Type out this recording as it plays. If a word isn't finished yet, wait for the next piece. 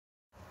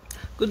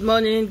Good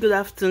morning, good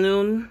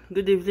afternoon,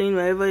 good evening,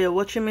 wherever you're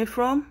watching me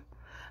from.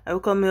 I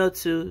welcome you all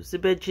to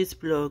Zibetji's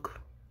blog.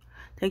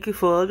 Thank you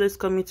for always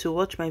coming to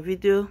watch my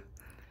video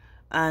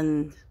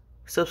and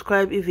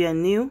subscribe if you are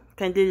new.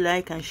 Kindly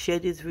like and share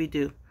this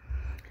video.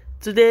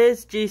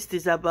 Today's gist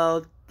is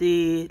about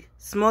the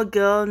small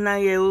girl,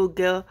 9-year-old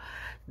girl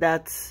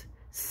that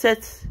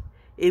set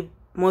a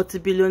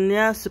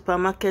multi-billionaire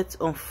supermarket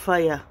on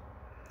fire.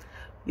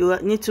 You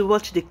need to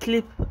watch the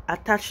clip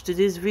attached to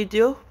this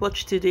video.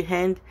 Watch to the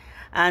end,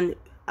 and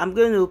I'm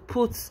going to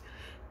put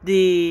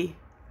the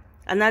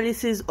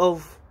analysis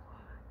of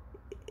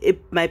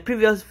my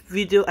previous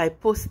video I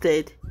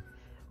posted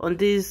on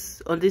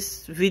this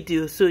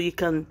video, so you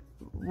can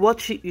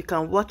watch it. You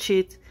can watch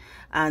it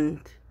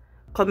and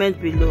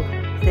comment below.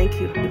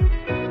 Thank you.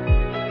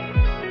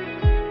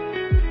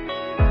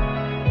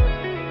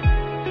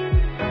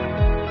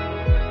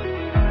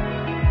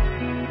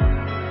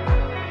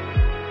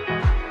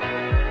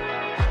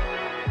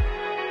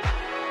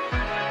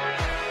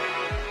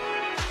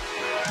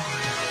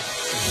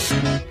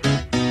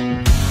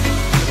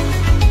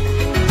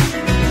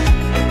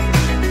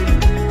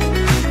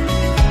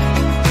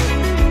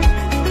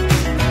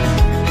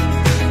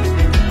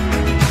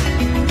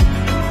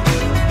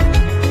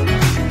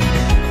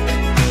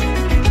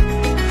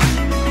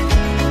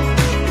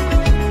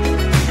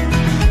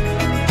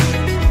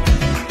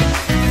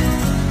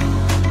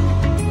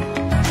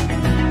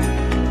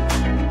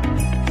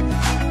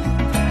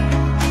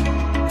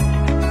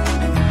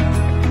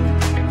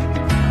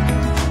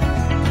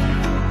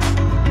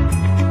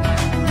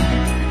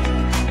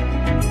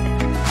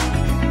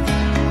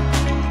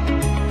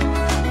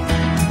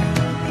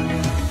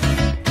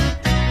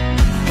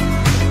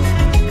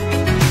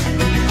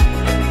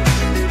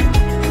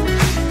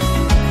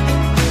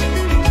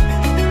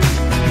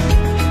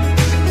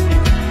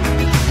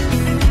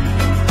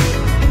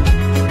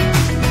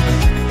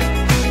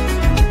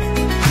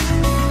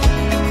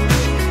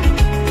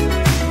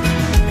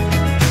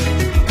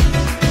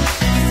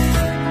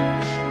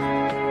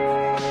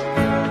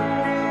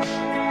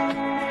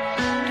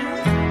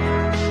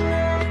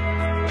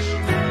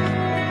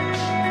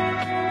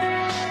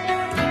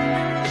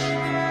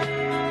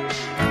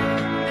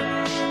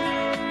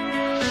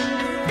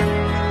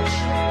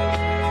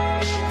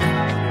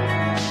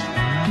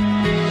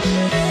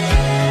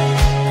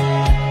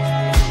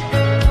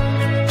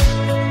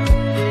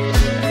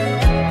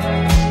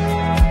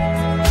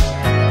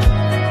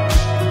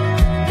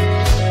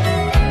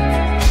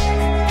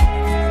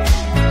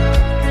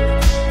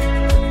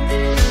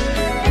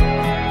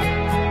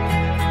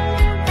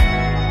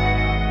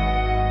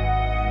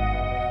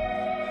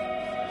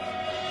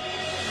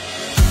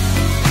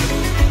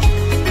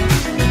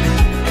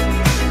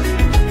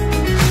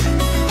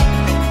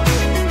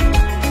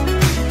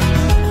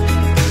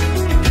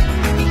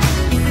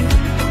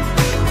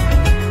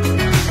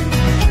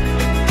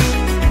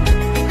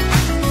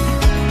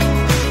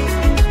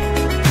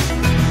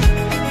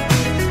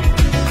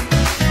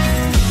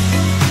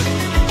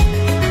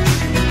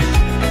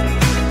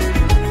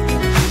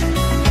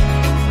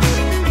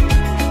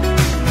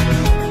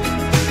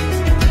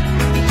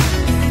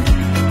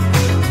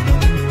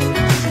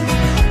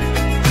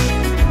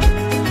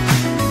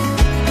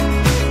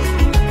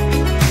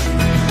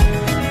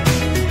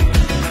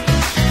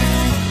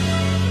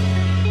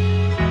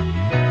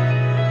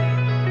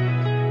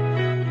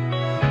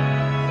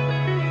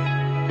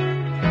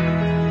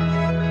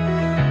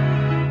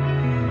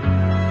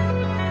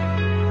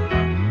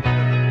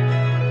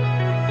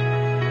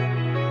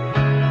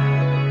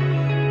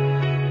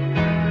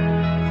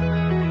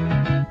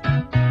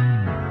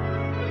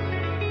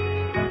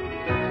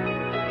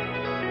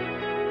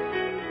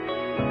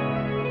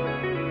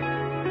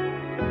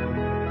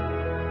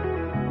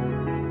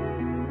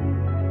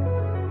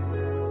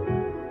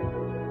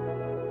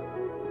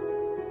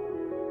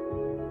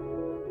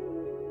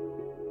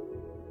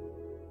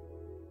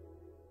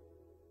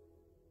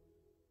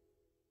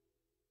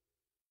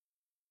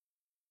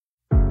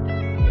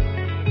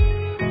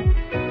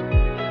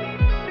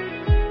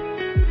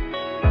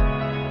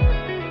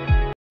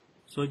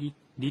 So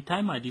the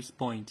time at this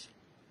point,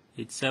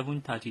 it's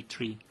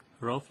 7:33,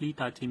 roughly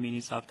 30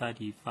 minutes after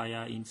the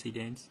fire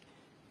incident.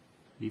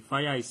 The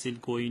fire is still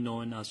going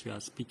on as we are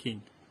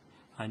speaking.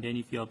 And then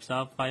if you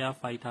observe,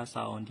 firefighters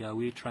are on their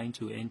way trying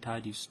to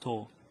enter the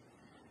store.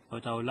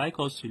 But I would like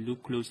us to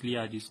look closely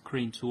at the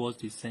screen towards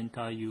the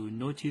center. You will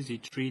notice the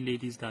three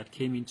ladies that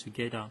came in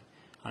together,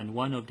 and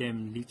one of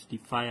them lit the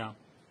fire.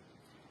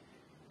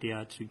 They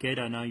are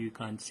together now, you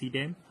can see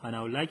them. And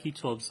I would like you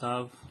to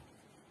observe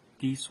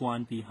this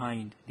one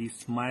behind, the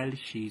smile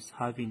she's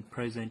having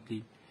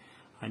presently,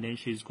 and then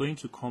she's going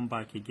to come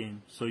back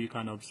again, so you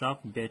can observe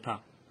better.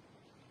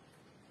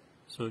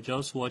 So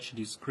just watch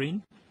the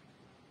screen.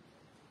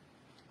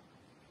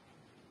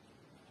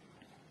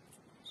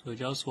 So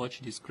just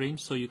watch the screen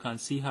so you can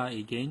see her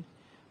again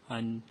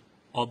and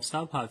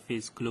observe her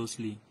face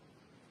closely.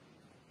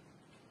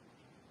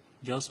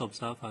 Just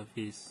observe her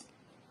face.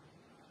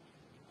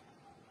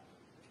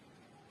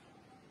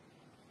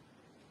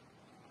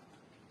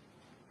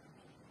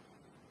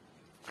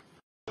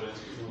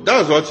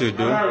 That's what you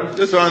do.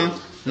 This one,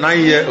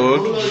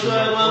 9-year-old,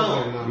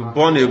 you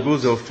born a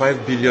goods of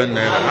 5 billion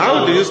naira.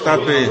 How do you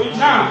start paying?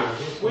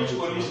 Which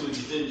police will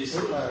detain this?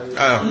 The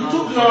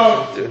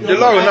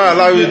law will not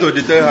allow you to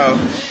detain her.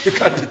 You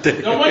can't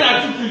detain. The one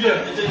that took you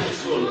there.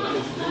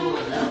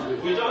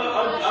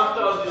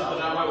 After all this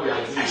drama, we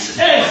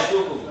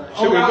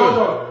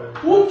are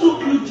Who took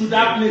you to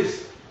that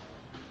place?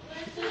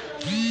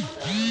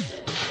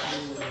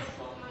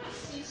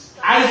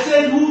 I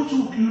said, who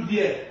took you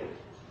there?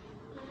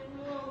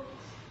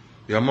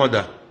 Your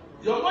mother.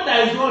 Your mother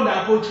is the one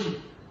that got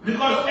you.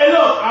 Because,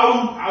 hello,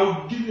 I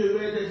will give you a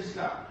very dirty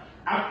slap.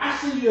 I'm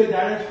asking you a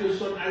direct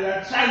question, and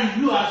you're trying,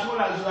 you as well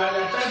as you are,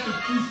 you're trying to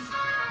twist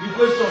the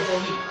question for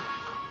me.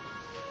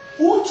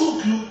 Who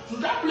took you to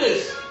that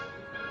place?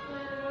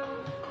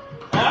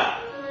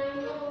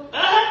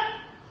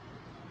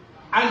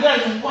 And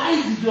then,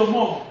 why did your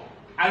mom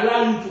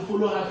allow you to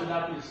follow her to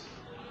that place?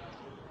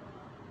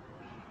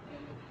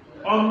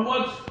 On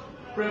what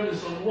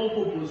premise, on what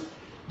purpose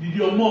did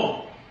your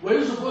mom, were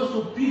you supposed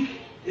to pick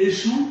a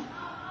shoe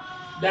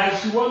that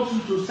she wants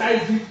you to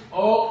size it,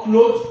 or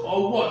clothes,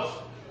 or what?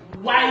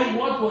 Why?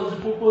 What was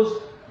the purpose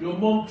your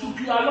mom took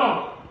you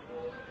along?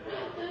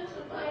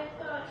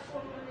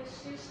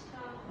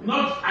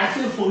 Not, I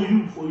say for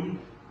you, for you.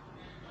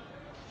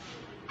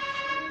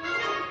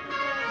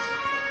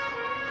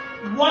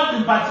 What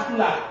in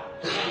particular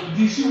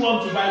did she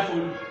want to buy for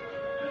you?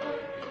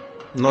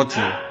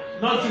 Nothing.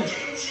 Nothing.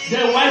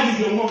 Then why did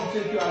your mom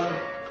take you along?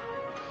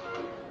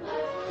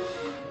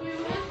 We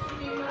went to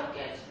the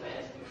market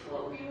first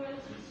before we went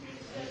to see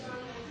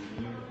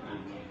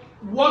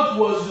the What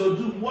was your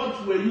do?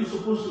 What were you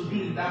supposed to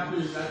do in that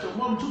place that your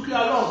mom took you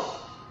along?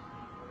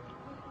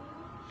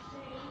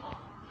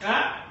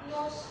 Huh?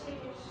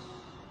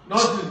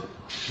 Nothing.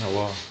 Oh,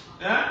 wow.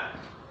 Huh?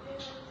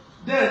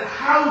 Then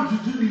how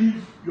did you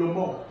leave your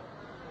mom?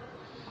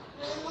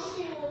 My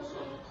mommy was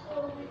on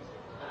call with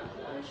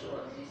and she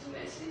was with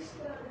my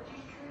sister at the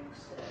drink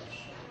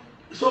station.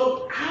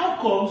 So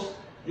how comes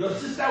your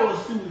sister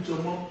was still with your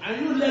mom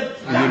and you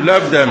left You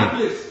left them.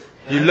 place?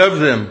 You left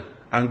them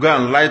and go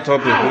and light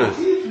up a How place.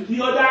 if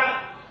the other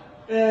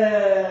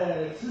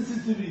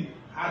CCTV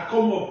had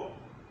come up,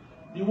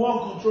 the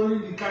one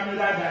controlling the camera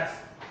that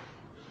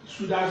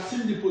should have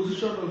seen the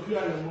position of you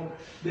and your mom,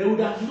 they would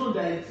have known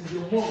that it is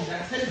your mom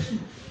that sent you.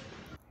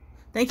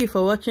 Thank you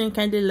for watching.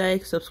 Kindly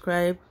like,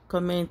 subscribe,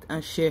 comment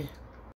and share.